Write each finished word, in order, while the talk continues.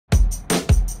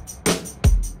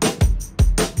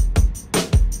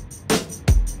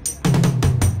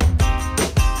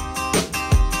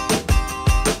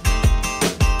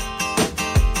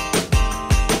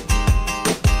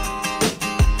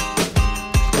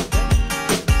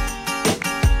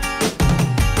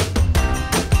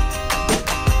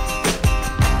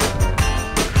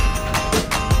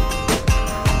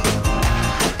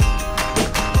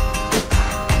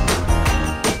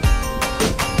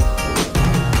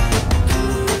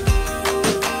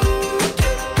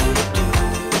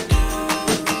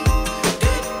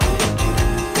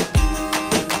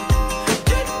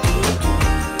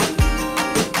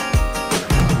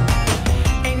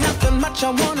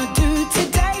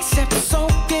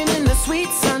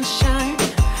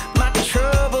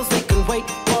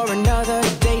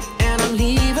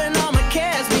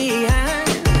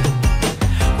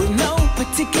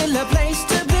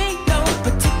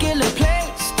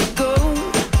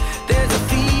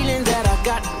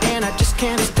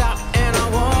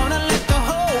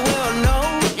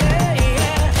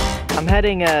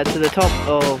heading to the top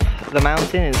of the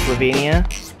mountain in Slovenia,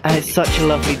 and it's such a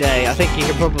lovely day. I think you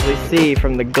can probably see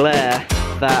from the glare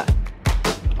that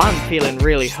I'm feeling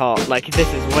really hot. Like,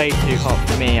 this is way too hot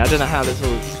for me. I don't know how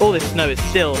all this snow is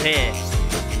still here.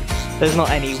 There's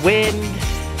not any wind.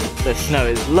 The snow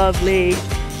is lovely.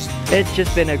 It's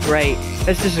just a great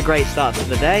start to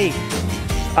the day.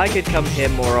 I could come here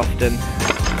more often.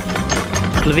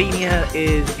 Slovenia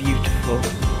is beautiful.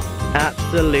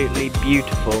 Absolutely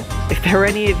beautiful. If there are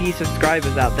any of you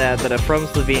subscribers out there that are from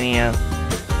Slovenia,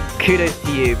 kudos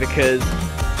to you, because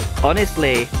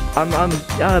honestly,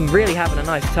 I'm really having a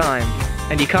nice time,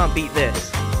 and you can't beat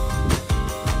this.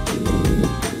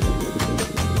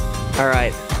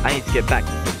 Alright, I need to get back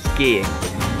to some skiing.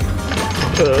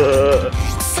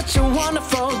 Such a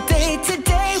wonderful day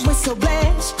today, we're so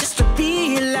blessed just to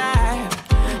be alive.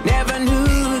 Never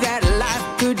knew that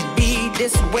life could be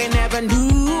this way, never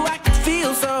knew I could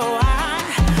feel so high.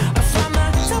 From the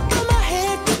top of my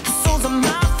head to the soles of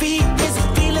my feet, there's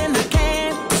a feeling I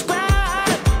can't describe.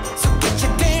 So get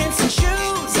your dancing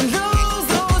shoes and lose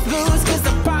those blues, cause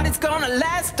the party's gonna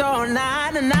last all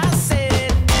night. And I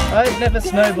said, I've never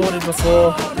snowboarded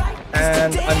before,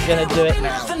 and I'm gonna do it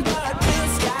now.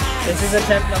 This is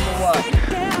attempt number 1.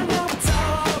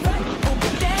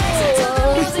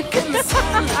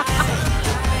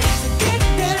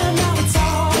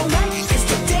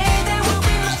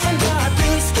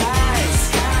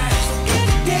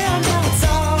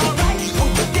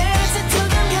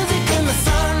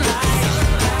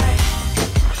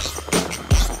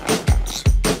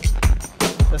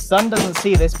 The sun doesn't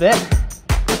see this bit.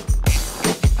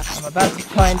 I'm about to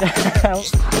find out,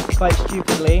 quite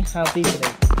stupidly, how deep it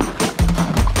is.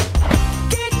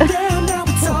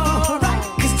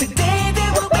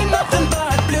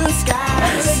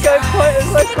 Quite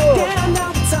as I thought.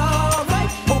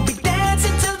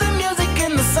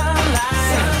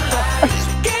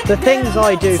 The things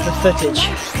I do for footage.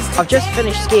 I've just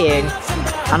finished skiing,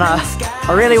 and I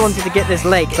really wanted to get this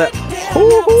lake, but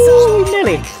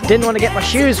nearly didn't want to get my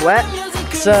shoes wet.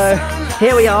 So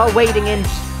here we are, wading in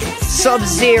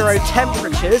sub-zero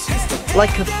temperatures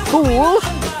like a fool.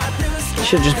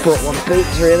 Should have just brought one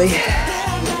boots, really.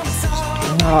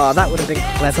 Oh, that would have been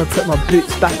clever. Put my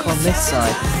boots back on this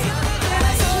side.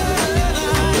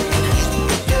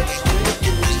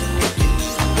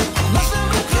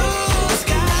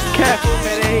 Careful,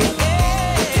 Minnie.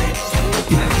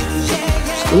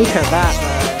 Look at that,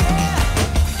 man.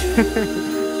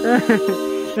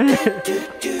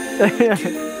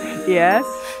 Yes?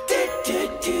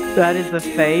 That is the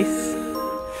face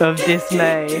of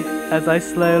dismay as I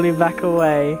slowly back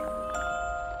away.